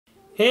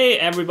Hey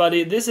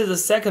everybody, this is the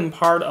second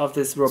part of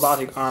this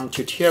robotic arm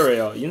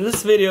tutorial. In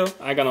this video,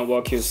 I'm gonna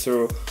walk you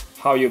through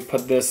how you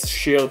put this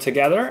shield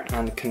together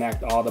and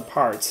connect all the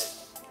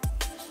parts.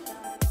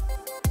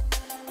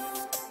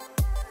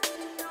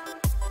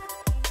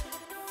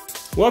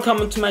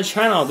 Welcome to my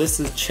channel. This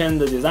is Chen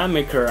the Design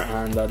Maker,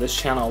 and this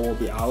channel will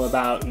be all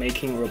about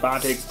making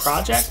robotic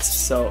projects.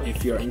 So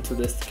if you're into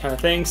this kind of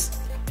things,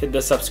 hit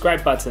the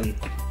subscribe button.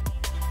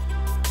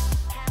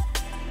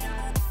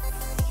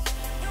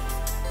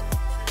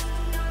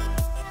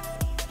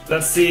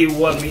 Let's see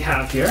what we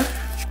have here.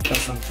 Got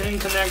some pin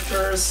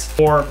connectors,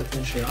 4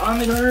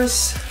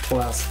 potentiometers,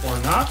 plus 4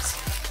 nuts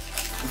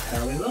to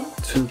carry them,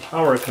 2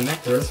 power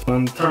connectors,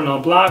 1 terminal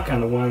block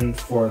and 1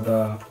 for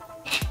the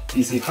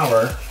PC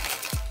power.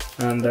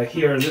 And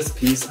here, this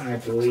piece, I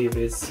believe,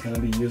 is going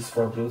to be used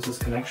for Bluetooth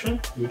connection,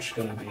 which is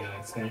going to be an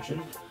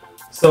expansion.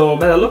 So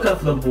by the look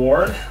of the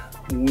board,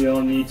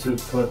 we'll need to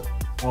put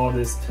all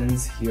these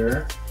pins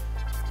here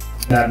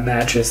that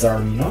matches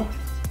Arduino.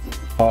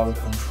 All the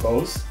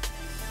controls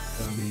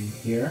going to be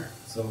here.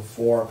 So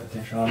 4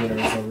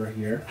 potentiometers over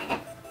here.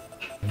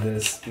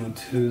 This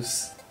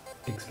Bluetooth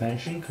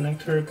expansion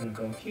connector can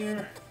go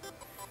here.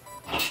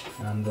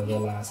 And the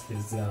last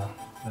is the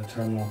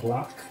terminal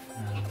block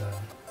and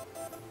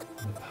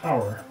the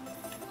power.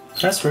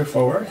 That's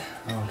straightforward.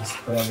 I'll just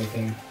put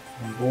everything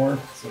on board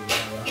so we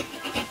have a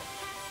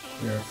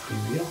clear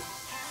preview.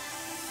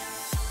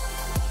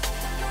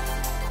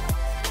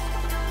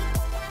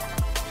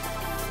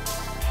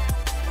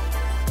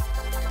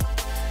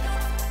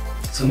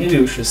 So maybe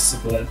we should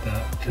split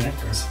the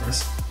connectors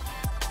first.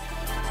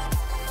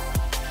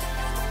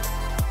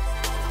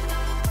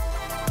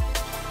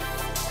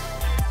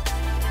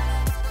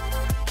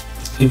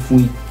 If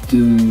we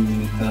do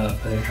the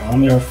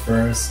potentiometer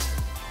first,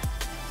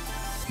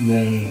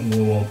 then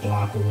we will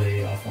block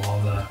away of all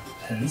the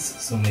pins.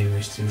 So maybe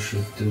we still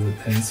should do the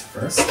pins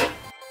first.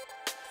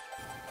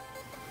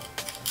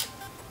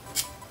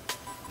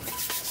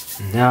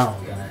 Now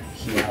we're gonna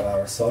heat up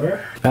our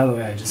solder. By the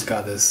way, I just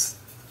got this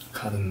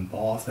cotton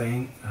ball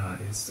thing.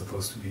 It's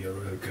supposed to be a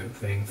really good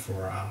thing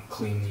for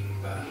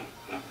cleaning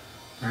the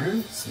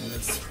iron. So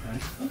let's try.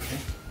 Okay,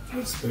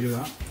 that's pretty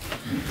well.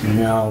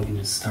 Now we can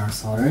just start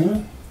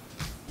soldering.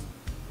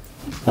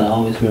 But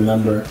always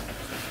remember,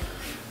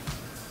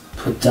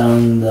 put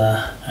down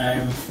the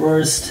iron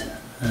first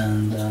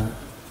and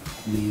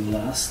leave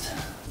last.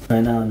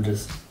 Right now I'm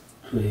just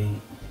putting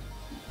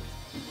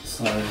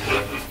solder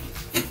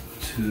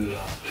 2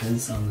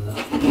 pins on the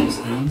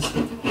both ends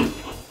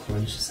for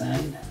each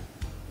side.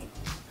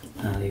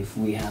 And if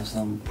we have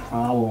some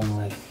problem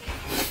like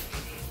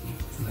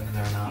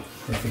they're not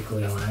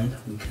perfectly aligned,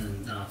 we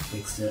can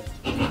fix it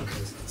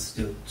because it's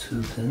still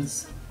 2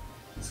 pins.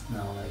 It's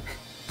not like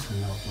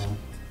 10 of them,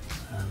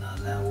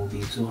 and that will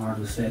be too hard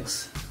to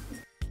fix.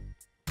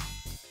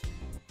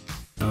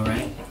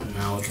 Alright,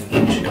 now we can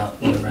finish up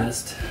the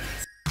rest.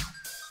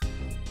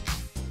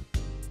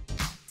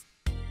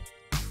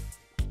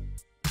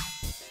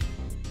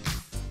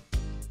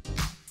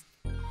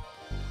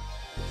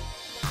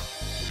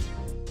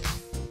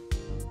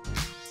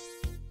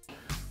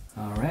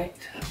 Alright,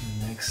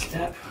 the next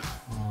step,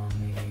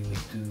 maybe we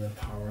do the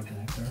power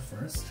connector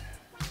first.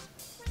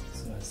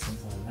 So as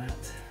simple as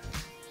that.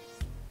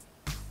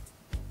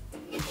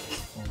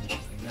 Just fold it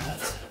like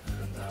that, and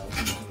we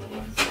can do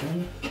 1 pin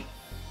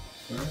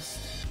first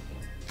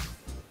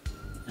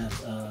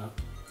as a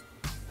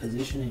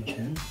positioning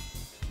pin.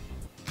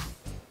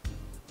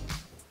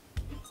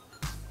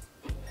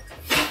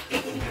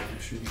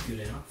 That should be good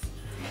enough,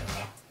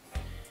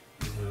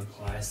 and you can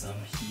apply some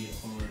heat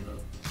over the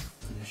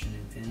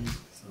positioning pin,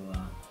 so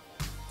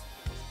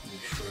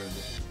make sure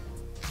that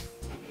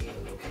the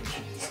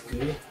location is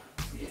good.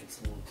 Yeah, it's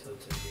a little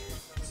tilted here.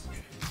 Just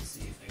trying to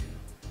see if I can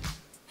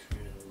turn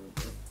it a little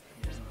bit.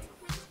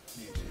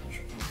 Yeah,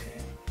 okay,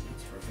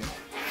 that's perfect.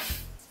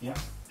 Yep.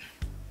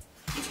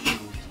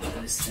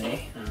 Let it stay,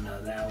 and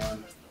that one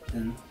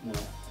then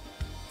will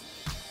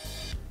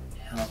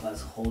help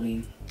us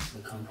holding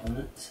the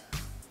component.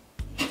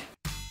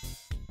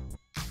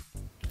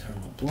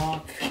 Terminal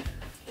block.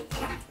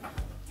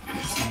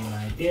 Same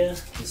idea,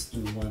 just do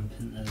 1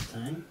 pin at a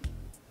time.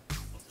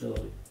 So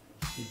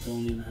you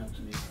don't even have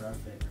to be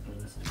perfect for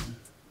this one.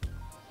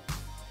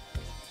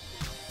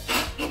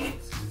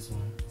 So this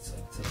one, it's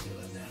like tilted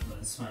like that, but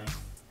it's fine.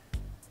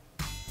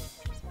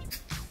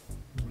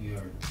 We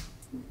are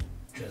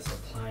just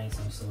applying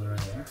some solder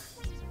there,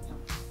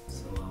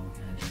 so we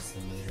can adjust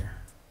it later.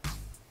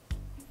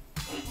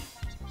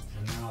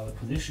 And now the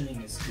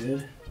positioning is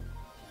good,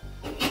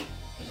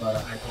 but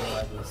I don't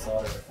like the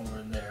solder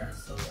over there,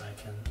 so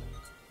I can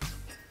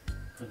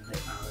put the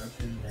other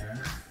pin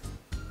there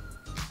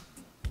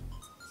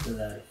so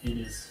that it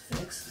is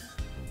fixed.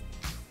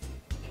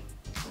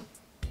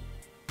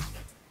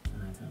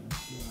 And I can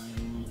apply a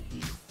little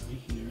heat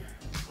right here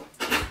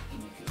to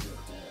make it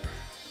look better.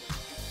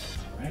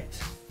 Alright,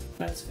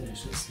 let's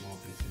finish the small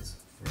pieces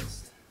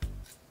first.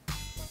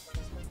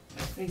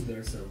 I think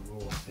there's a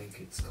rule, I think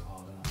it's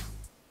called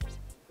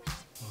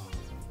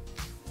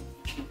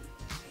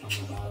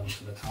from the bottom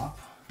to the top.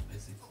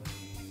 Basically,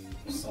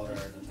 you solder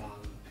the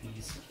bottom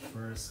piece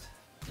first,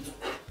 then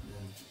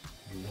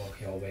you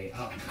work your way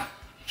up.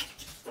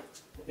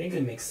 I think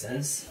it makes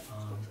sense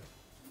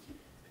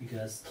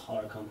because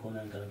taller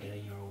component gonna get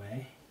in your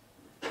way.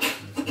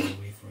 There's no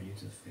way for you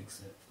to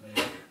fix it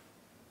later.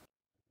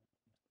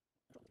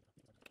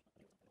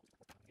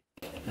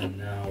 And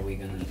now we're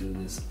gonna do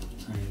this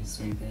tiny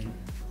sweeping.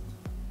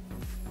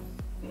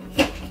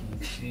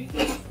 Okay,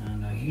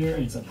 and here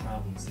is a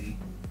problem. See,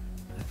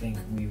 I think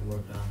we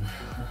worked on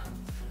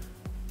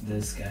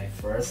this guy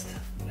first.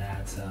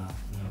 That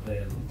put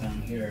it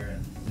down here.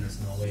 There's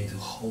no way to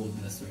hold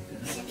the 3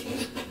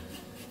 pins,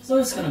 so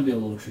it's gonna be a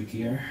little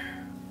trickier.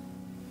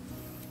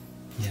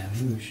 Yeah,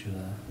 maybe we should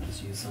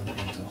just use something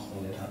to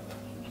hold it up.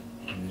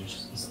 And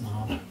there's a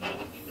knob.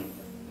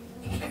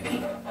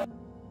 Okay.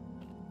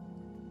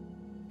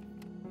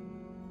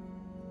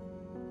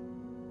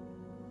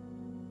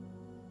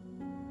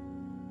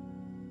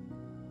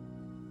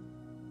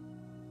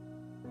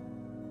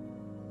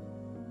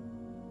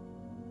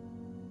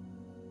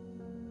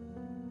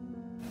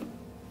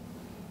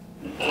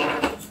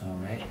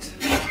 Alright.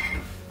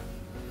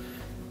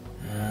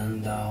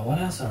 And what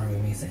else are we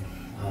missing?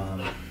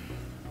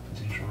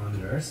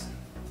 Potentiometers.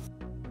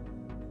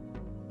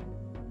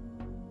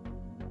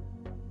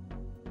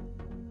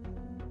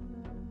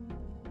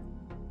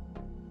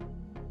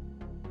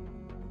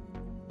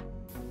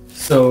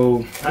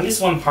 So on this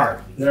one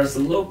part, there's a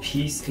little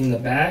piece in the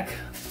back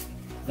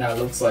that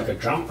looks like a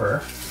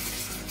jumper.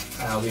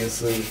 I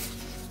obviously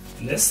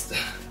missed.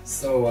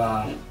 So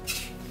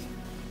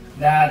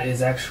that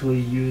is actually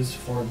used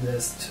for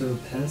this 2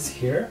 pins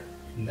here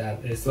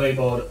that is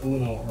labeled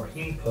Uno or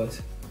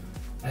input.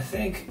 I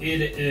think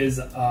it is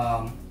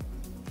a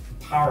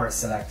power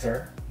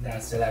selector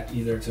that selects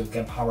either to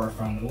get power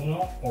from the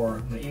Uno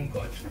or the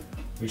input,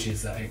 which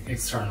is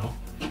external.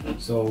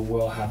 So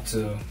we'll have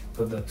to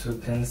put the 2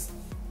 pins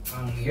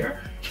on here.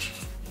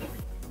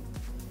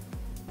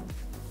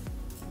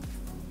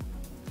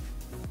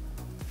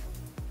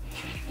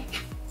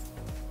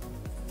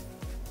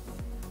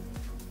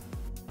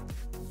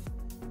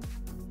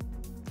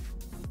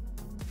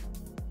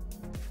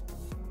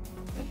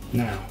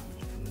 Now,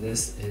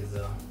 this is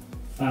the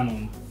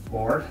final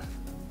board.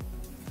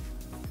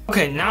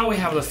 Okay, now we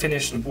have the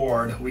finished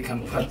board. We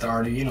can put the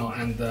Arduino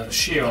and the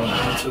shield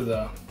into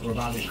the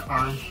robotic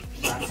arm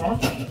platform.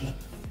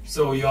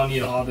 So you'll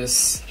need all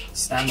these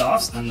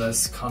standoffs and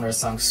this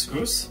countersunk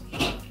screws.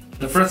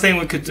 The first thing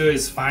we could do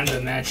is find the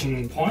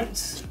matching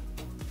points,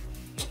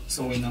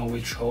 so we know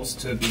which holes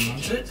to be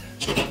mounted.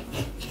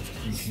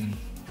 You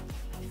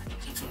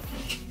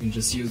can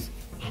just use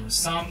our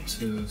thumb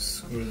to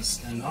screw the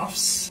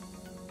standoffs.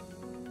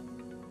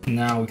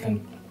 Now we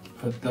can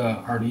put the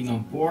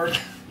Arduino board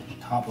on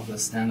top of the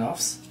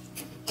standoffs.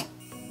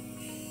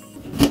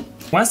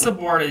 Once the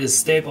board is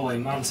stably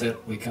mounted,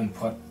 we can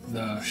put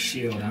the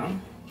shield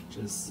down.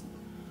 Just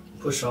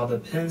push all the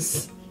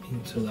pins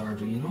into the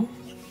Arduino.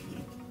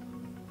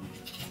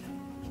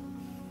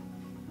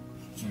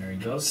 There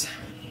it goes.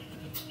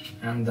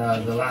 And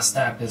the last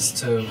step is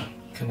to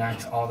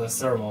connect all the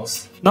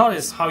servos.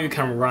 Notice how you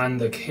can run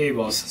the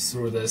cables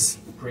through this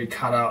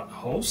pre-cut out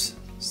holes,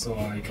 so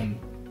you can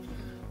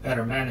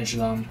better manage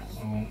them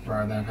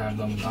rather than have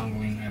them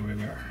dangling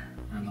everywhere.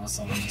 And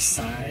also on the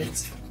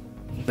sides,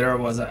 there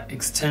was an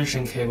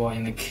extension cable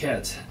in the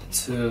kit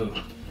to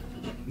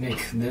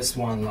make this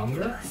one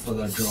longer for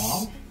the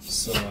draw.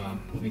 So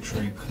make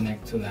sure you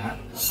connect to that,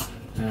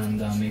 and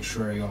make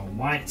sure your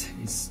white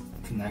is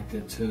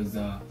connected to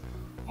the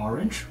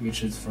orange,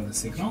 which is for the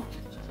signal.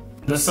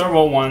 The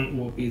servo one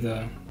will be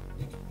the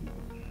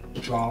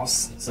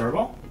draws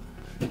servo,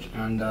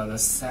 and the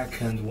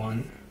second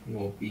one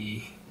will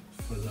be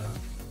for the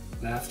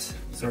left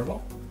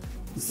servo.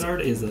 The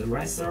third is the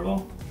right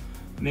servo.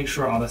 Make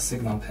sure all the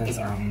signal pins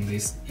are on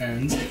this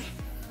end.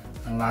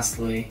 And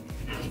lastly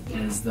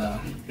is the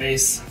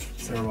base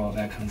servo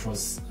that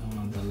controls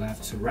the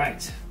left to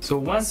right. So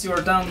once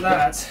you're done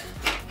that,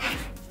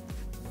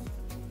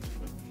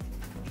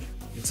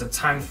 it's a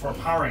time for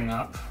powering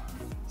up.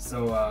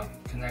 So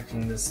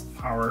connecting this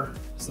power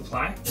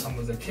supply comes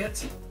with the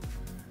kit.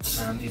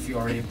 And if you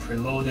already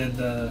preloaded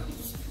the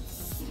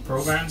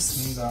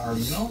programs in the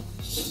Arduino,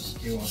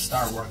 it will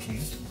start working.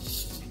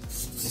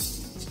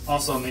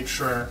 Also make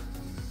sure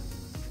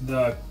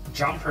the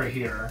jumper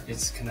here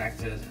is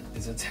connected,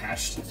 is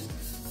attached.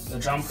 The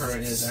jumper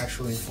is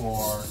actually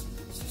for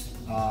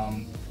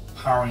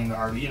powering the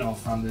Arduino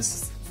from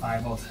this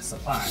 5-volt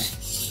supply.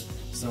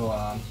 So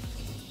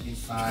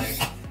if I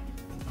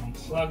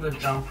unplug the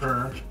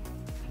jumper,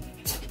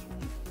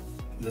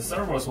 the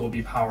servos will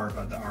be powered,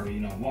 but the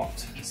Arduino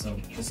won't. So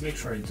just make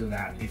sure you do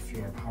that if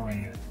you're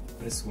powering it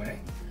this way.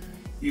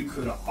 You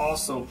could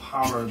also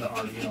power the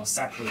Arduino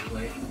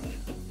separately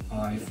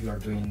if you are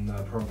doing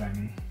the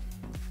programming.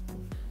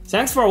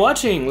 Thanks for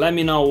watching. Let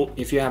me know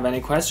if you have any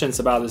questions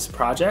about this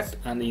project,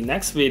 and in the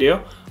next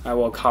video I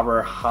will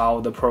cover how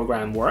the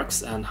program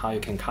works and how you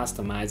can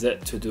customize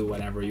it to do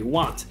whatever you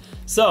want.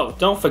 So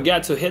don't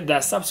forget to hit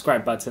that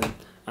subscribe button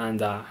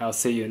and I'll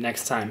see you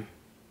next time.